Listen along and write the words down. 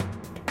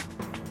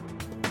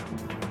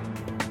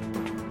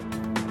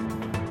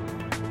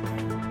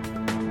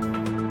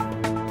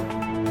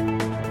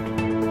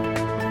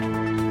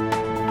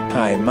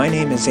Hi, my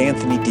name is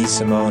Anthony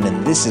DeSimone,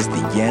 and this is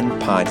the Yen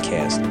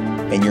Podcast.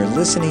 And you're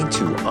listening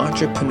to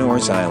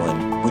Entrepreneur's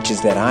Island, which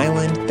is that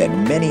island that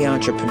many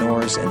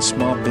entrepreneurs and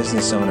small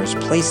business owners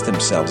place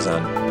themselves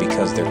on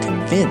because they're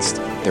convinced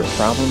their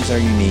problems are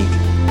unique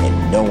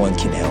and no one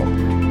can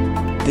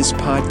help. This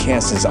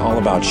podcast is all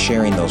about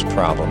sharing those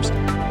problems,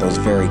 those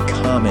very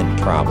common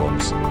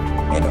problems,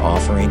 and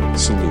offering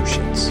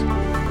solutions.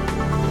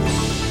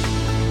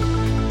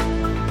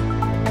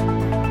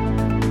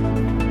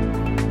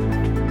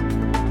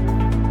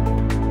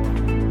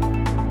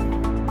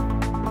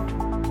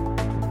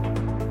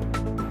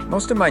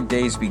 Most of my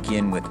days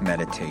begin with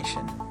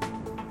meditation.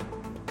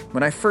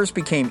 When I first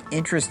became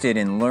interested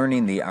in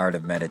learning the art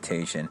of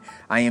meditation,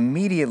 I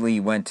immediately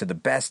went to the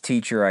best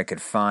teacher I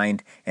could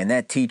find, and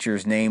that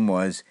teacher's name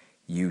was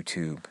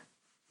YouTube.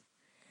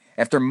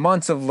 After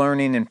months of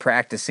learning and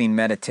practicing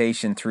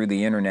meditation through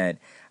the internet,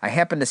 I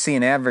happened to see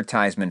an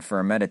advertisement for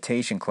a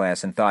meditation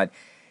class and thought,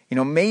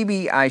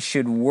 maybe I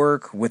should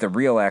work with a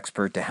real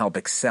expert to help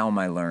excel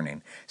my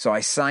learning. So I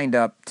signed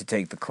up to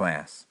take the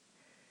class.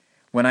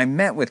 When I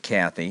met with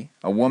Kathy,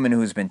 a woman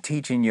who's been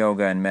teaching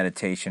yoga and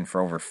meditation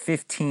for over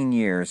 15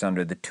 years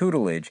under the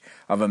tutelage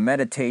of a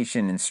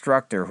meditation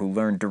instructor who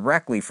learned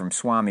directly from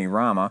Swami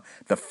Rama,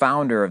 the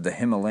founder of the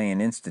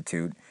Himalayan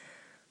Institute,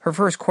 her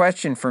first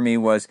question for me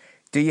was,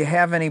 "Do you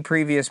have any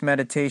previous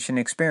meditation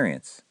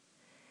experience?"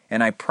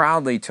 And I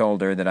proudly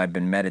told her that I've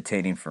been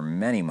meditating for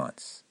many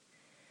months.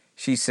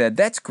 She said,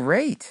 "That's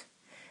great,"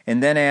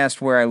 and then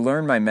asked where I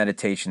learned my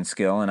meditation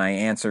skill, and I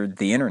answered,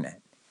 the internet.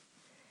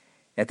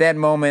 At that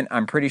moment,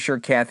 I'm pretty sure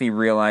Kathy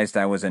realized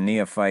I was a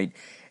neophyte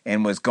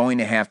and was going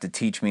to have to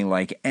teach me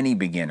like any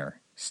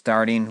beginner,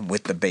 starting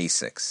with the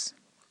basics.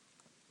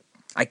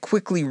 I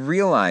quickly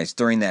realized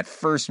during that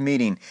first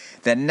meeting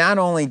that not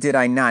only did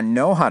I not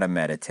know how to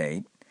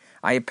meditate,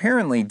 I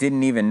apparently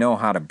didn't even know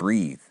how to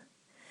breathe.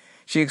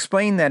 She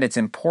explained that it's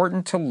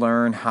important to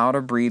learn how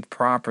to breathe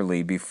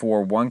properly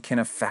before one can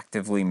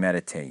effectively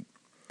meditate.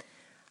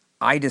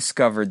 I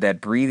discovered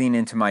that breathing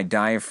into my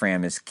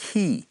diaphragm is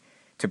key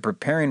to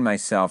preparing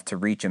myself to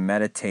reach a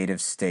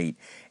meditative state,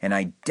 and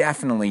I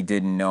definitely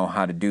didn't know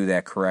how to do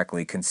that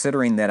correctly,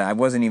 considering that I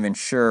wasn't even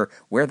sure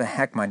where the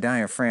heck my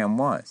diaphragm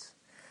was.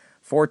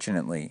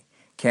 Fortunately,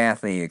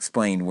 Kathy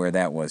explained where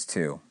that was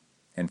too,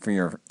 and for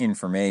your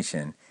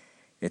information,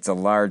 it's a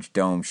large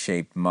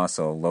dome-shaped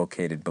muscle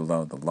located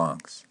below the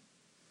lungs.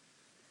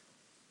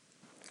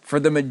 For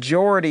the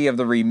majority of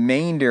the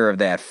remainder of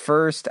that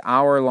first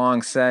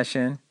hour-long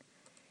session,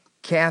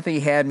 Kathy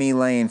had me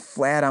laying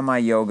flat on my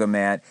yoga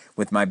mat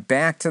with my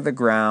back to the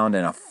ground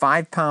and a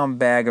 5-pound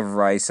bag of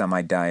rice on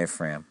my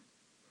diaphragm.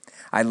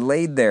 I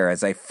laid there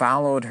as I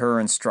followed her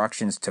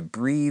instructions to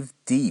breathe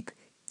deep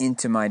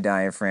into my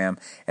diaphragm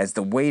as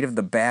the weight of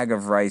the bag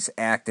of rice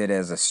acted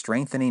as a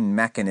strengthening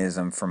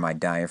mechanism for my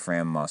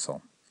diaphragm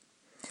muscle.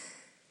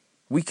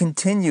 We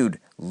continued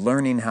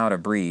learning how to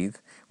breathe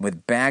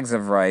with bags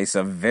of rice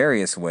of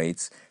various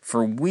weights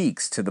for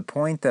weeks, to the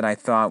point that I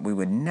thought we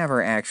would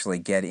never actually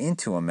get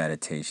into a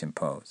meditation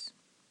pose.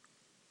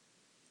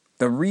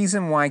 The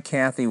reason why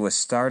Kathy was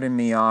starting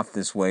me off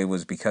this way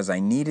was because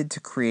I needed to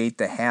create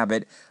the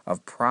habit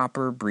of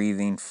proper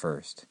breathing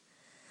first.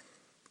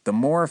 The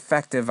more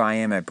effective I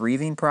am at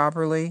breathing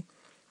properly,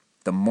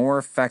 the more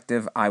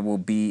effective I will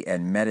be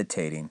at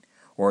meditating,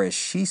 or as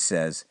she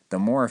says, the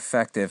more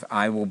effective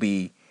I will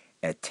be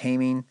at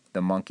taming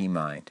the monkey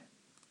mind.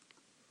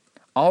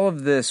 All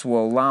of this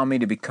will allow me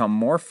to become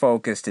more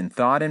focused in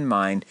thought and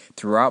mind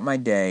throughout my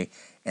day,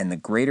 and the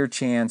greater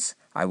chance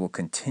I will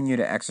continue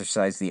to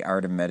exercise the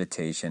art of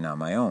meditation on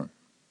my own.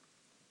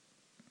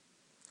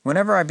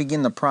 Whenever I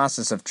begin the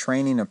process of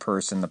training a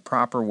person the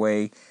proper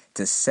way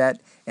to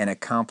set and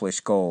accomplish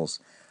goals,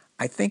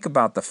 I think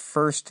about the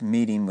first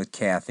meeting with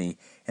Kathy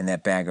and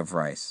that bag of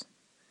rice.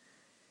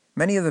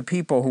 Many of the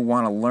people who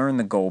want to learn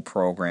the goal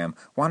program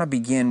want to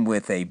begin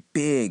with a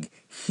big,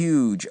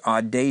 huge,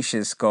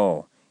 audacious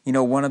goal.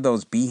 One of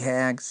those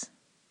BHAGs?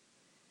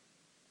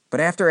 But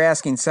after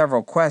asking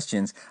several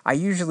questions, I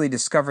usually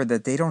discover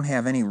that they don't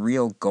have any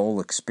real goal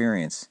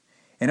experience.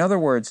 In other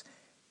words,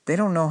 they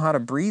don't know how to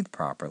breathe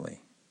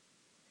properly.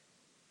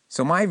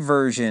 So my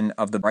version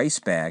of the rice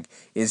bag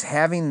is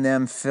having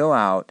them fill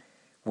out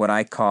what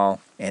I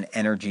call an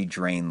energy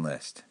drain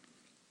list.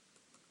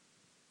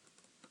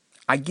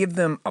 I give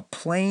them a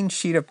plain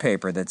sheet of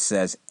paper that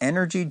says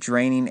energy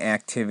draining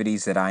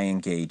activities that I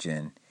engage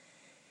in.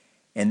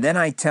 And then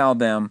I tell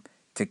them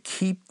to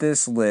keep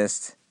this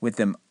list with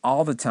them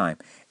all the time.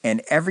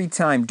 And every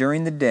time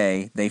during the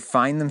day they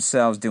find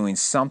themselves doing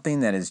something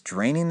that is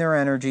draining their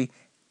energy,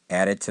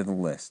 add it to the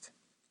list.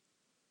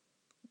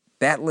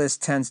 That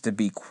list tends to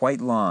be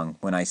quite long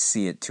when I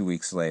see it 2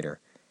 weeks later.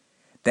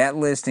 That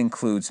list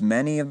includes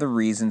many of the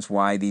reasons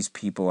why these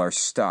people are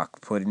stuck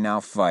putting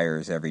out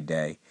fires every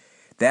day.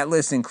 That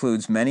list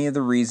includes many of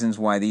the reasons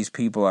why these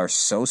people are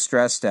so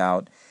stressed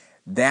out.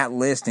 That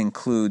list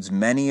includes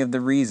many of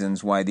the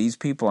reasons why these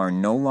people are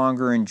no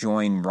longer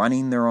enjoying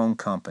running their own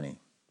company.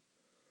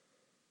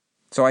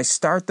 So I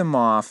start them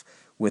off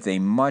with a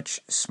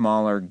much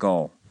smaller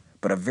goal.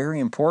 but a very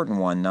important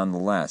one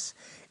nonetheless.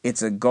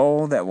 It's a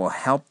goal that will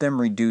help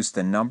them reduce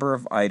the number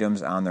of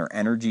items on their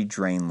energy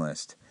drain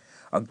list.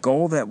 A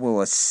goal that will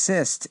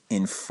assist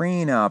in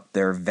freeing up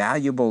their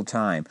valuable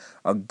time.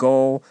 A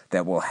goal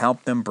that will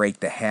help them break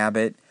the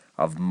habit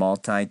of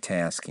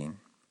multitasking.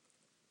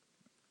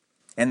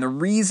 And the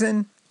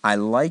reason I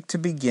like to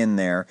begin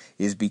there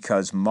is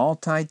because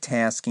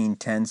multitasking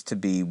tends to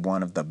be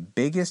one of the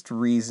biggest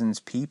reasons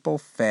people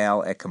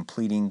fail at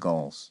completing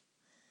goals.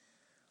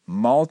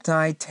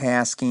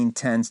 Multitasking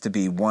tends to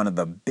be one of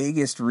the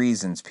biggest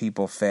reasons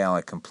people fail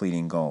at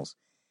completing goals.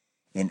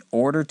 In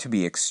order to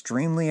be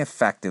extremely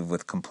effective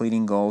with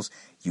completing goals,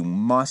 you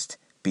must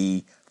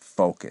be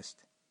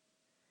focused.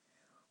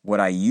 What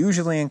I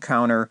usually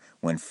encounter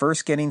when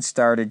first getting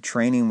started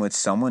training with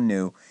someone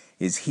new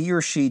is he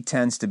or she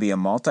tends to be a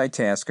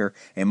multitasker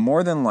and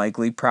more than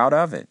likely proud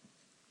of it.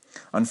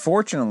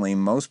 Unfortunately,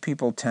 most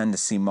people tend to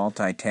see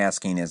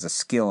multitasking as a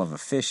skill of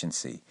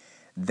efficiency.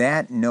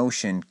 That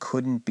notion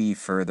couldn't be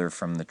further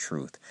from the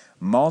truth.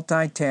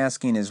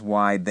 Multitasking is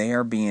why they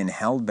are being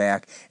held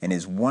back and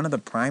is one of the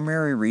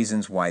primary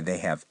reasons why they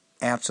have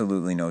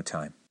absolutely no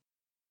time.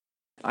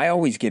 I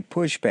always get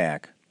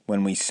pushback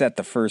when we set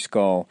the first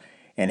goal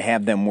and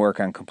have them work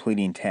on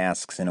completing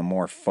tasks in a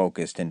more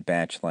focused and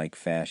batch-like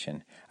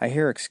fashion. I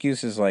hear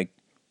excuses like,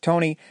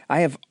 "Tony,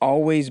 I have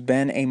always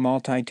been a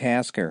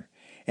multitasker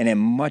and am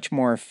much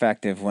more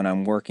effective when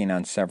I'm working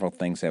on several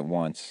things at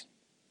once."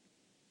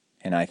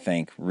 And I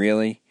think,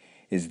 really?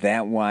 Is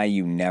that why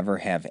you never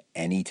have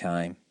any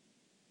time?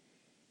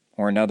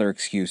 Or another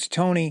excuse,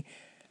 "Tony,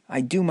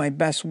 I do my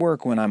best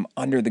work when I'm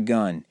under the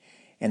gun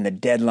and the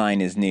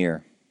deadline is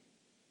near."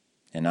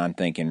 And I'm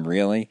thinking,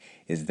 really?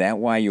 Is that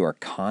why you are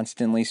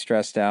constantly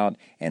stressed out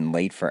and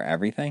late for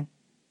everything?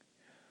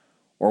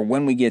 Or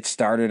when we get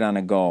started on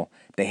a goal,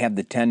 they have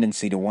the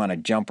tendency to want to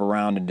jump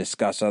around and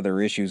discuss other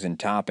issues and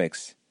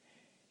topics.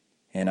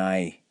 And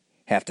I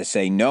have to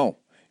say, no.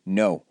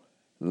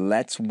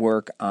 Let's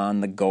work on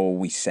the goal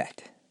we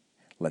set.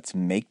 Let's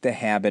make the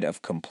habit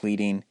of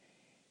completing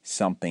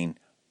something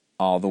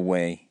all the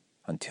way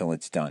until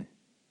it's done.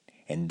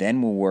 And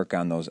then we'll work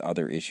on those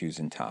other issues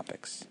and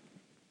topics.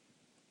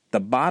 The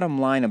bottom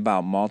line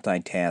about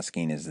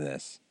multitasking is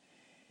this.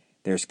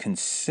 There's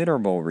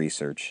considerable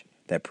research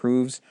that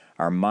proves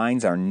our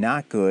minds are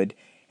not good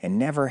and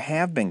never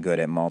have been good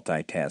at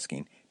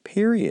multitasking,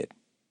 period.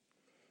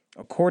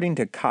 According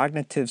to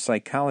cognitive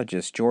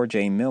psychologist George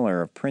A.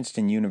 Miller of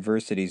Princeton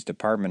University's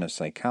Department of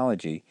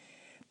Psychology,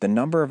 the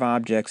number of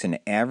objects an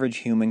average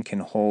human can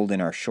hold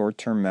in our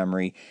short-term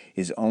memory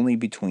is only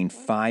between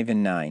 5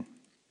 and 9.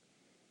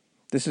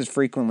 This is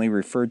frequently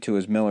referred to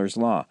as Miller's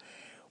Law.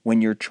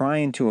 When you're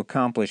trying to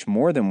accomplish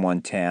more than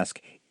one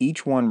task,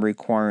 each one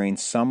requiring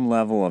some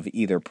level of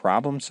either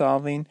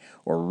problem-solving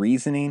or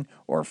reasoning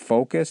or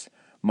focus,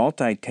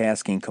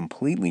 multitasking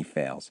completely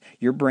fails.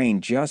 Your brain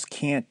just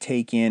can't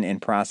take in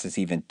and process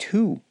even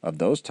 2 of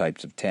those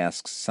types of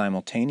tasks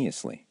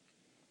simultaneously.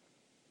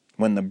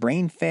 When the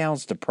brain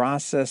fails to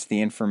process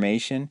the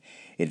information,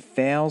 it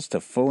fails to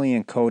fully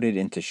encode it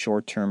into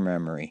short-term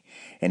memory.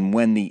 And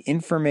when the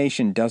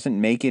information doesn't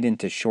make it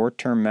into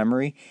short-term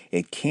memory,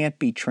 it can't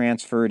be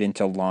transferred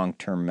into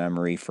long-term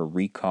memory for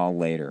recall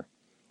later.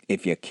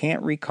 If you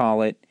can't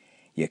recall it,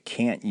 you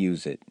can't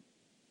use it.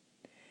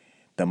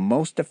 The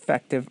most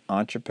effective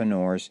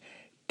entrepreneurs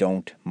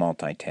don't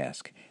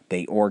multitask.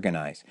 They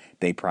organize,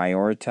 they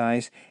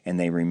prioritize, and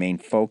they remain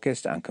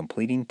focused on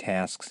completing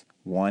tasks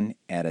one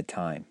at a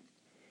time.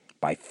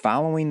 By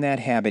following that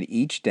habit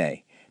each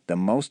day, the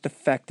most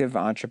effective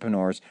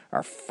entrepreneurs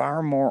are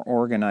far more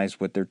organized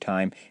with their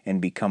time and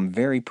become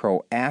very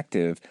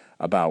proactive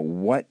about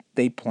what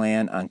they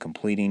plan on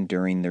completing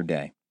during their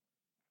day.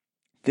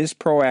 This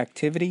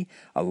proactivity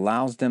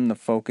allows them to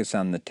focus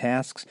on the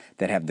tasks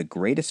that have the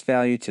greatest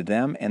value to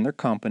them and their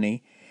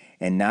company.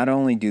 And not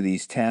only do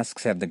these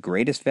tasks have the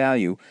greatest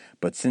value,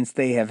 but since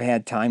they have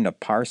had time to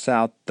parse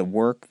out the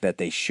work that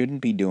they shouldn't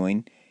be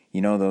doing,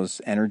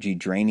 those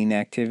energy-draining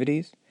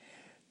activities,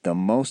 the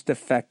most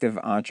effective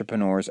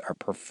entrepreneurs are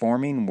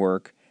performing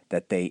work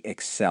that they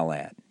excel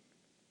at.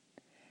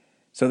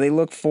 So they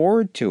look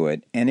forward to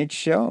it, and it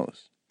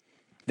shows.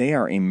 They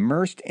are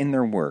immersed in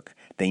their work.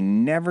 They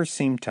never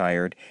seem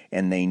tired,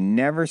 and they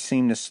never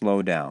seem to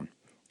slow down.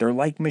 They're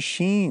like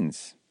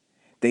machines.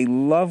 They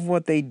love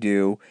what they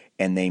do,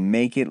 and they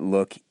make it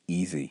look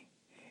easy.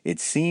 It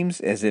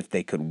seems as if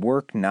they could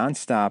work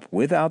nonstop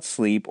without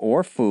sleep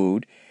or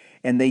food,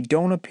 and they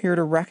don't appear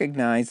to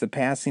recognize the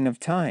passing of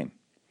time.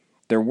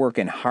 They're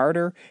working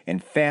harder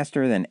and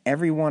faster than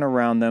everyone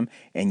around them,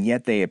 and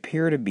yet they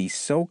appear to be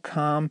so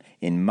calm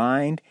in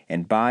mind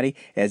and body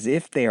as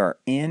if they are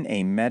in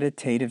a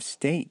meditative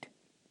state.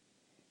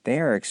 They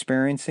are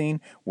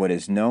experiencing what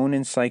is known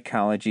in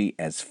psychology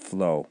as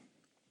flow.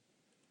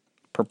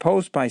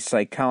 Proposed by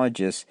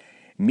psychologist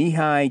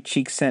Mihai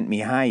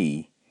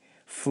Csikszentmihalyi,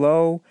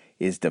 flow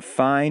is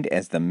defined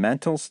as the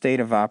mental state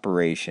of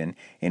operation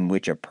in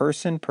which a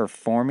person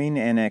performing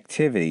an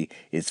activity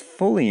is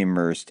fully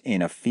immersed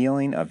in a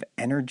feeling of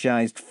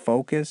energized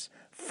focus,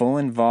 full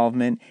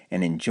involvement,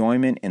 and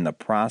enjoyment in the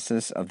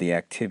process of the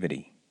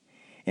activity.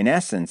 In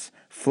essence,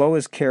 flow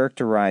is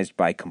characterized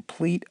by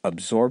complete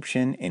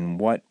absorption in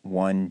what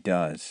one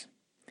does.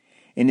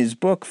 In his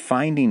book,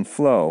 Finding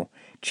Flow,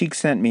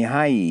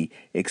 Csikszentmihalyi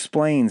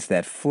explains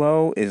that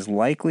flow is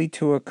likely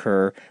to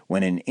occur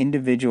when an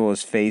individual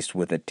is faced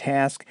with a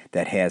task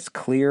that has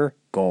clear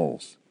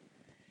goals.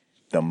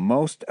 The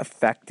most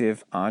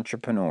effective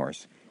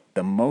entrepreneurs,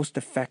 the most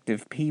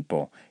effective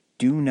people,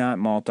 do not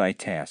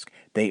multitask.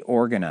 They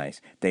organize,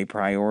 they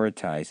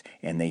prioritize,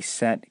 and they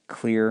set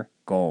clear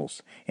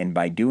goals. And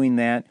by doing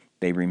that,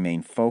 they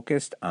remain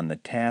focused on the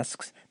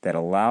tasks that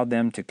allow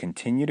them to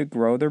continue to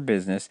grow their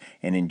business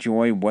and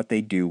enjoy what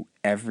they do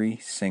every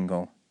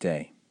single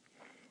day.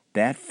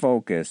 That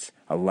focus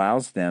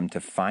allows them to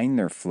find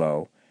their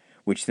flow,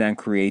 which then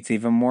creates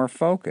even more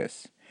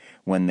focus.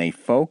 When they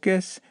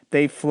focus,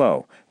 they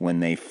flow.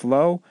 When they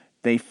flow,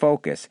 they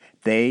focus.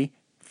 They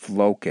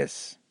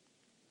Flocus.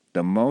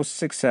 The most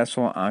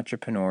successful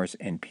entrepreneurs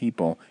and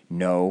people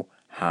know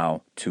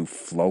how to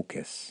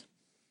Flocus.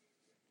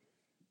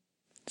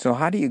 So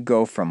how do you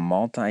go from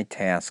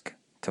multitask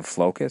to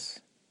Flocus?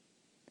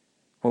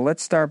 Well,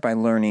 let's start by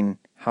learning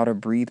how to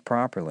breathe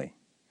properly.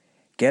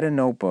 Get a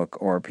notebook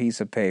or a piece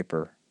of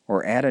paper,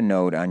 or add a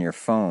note on your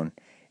phone,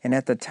 and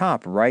at the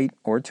top write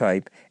or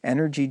type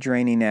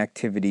energy-draining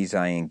activities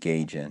I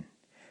engage in.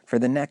 For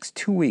the next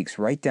 2 weeks,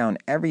 write down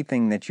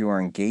everything that you are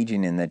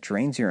engaging in that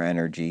drains your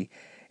energy,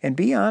 and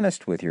be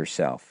honest with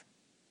yourself.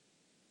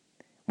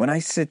 When I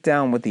sit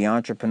down with the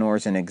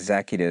entrepreneurs and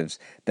executives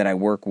that I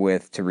work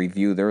with to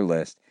review their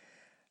list,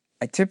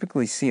 I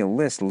typically see a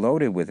list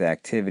loaded with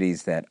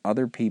activities that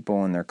other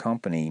people in their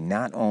company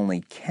not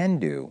only can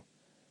do,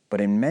 but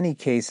in many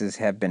cases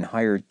have been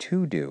hired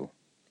to do.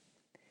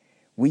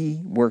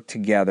 We work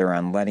together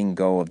on letting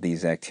go of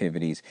these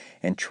activities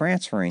and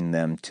transferring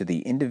them to the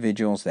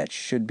individuals that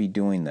should be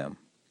doing them.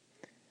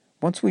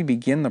 Once we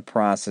begin the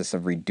process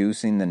of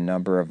reducing the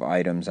number of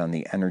items on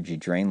the energy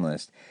drain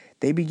list,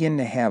 they begin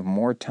to have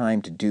more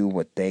time to do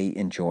what they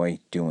enjoy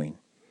doing.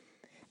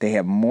 They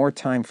have more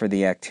time for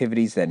the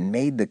activities that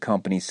made the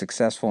company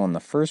successful in the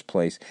first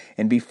place,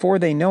 and before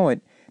they know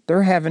it,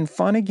 they're having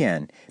fun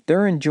again.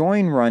 They're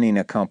enjoying running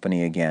a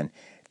company again.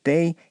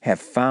 They have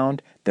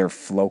found their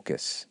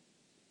Flocus.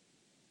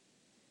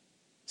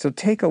 So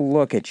take a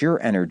look at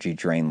your energy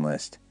drain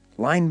list,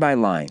 line by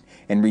line,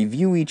 and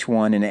review each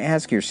one and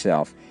ask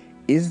yourself,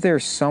 is there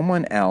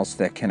someone else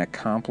that can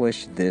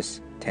accomplish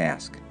this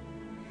task?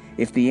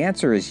 If the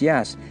answer is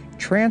yes,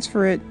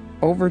 transfer it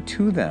over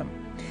to them.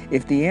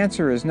 If the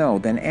answer is no,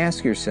 then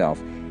ask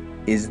yourself,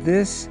 is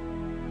this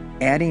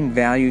adding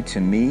value to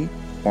me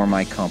or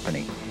my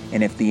company?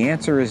 And if the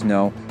answer is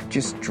no,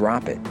 just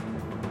drop it.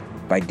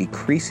 By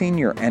decreasing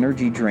your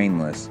energy drain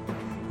list,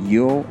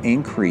 you'll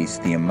increase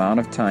the amount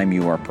of time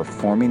you are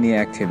performing the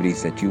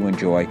activities that you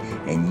enjoy,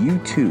 and you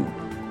too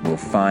will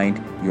find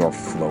your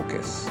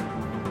Flocus.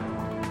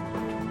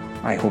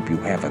 I hope you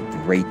have a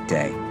great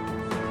day.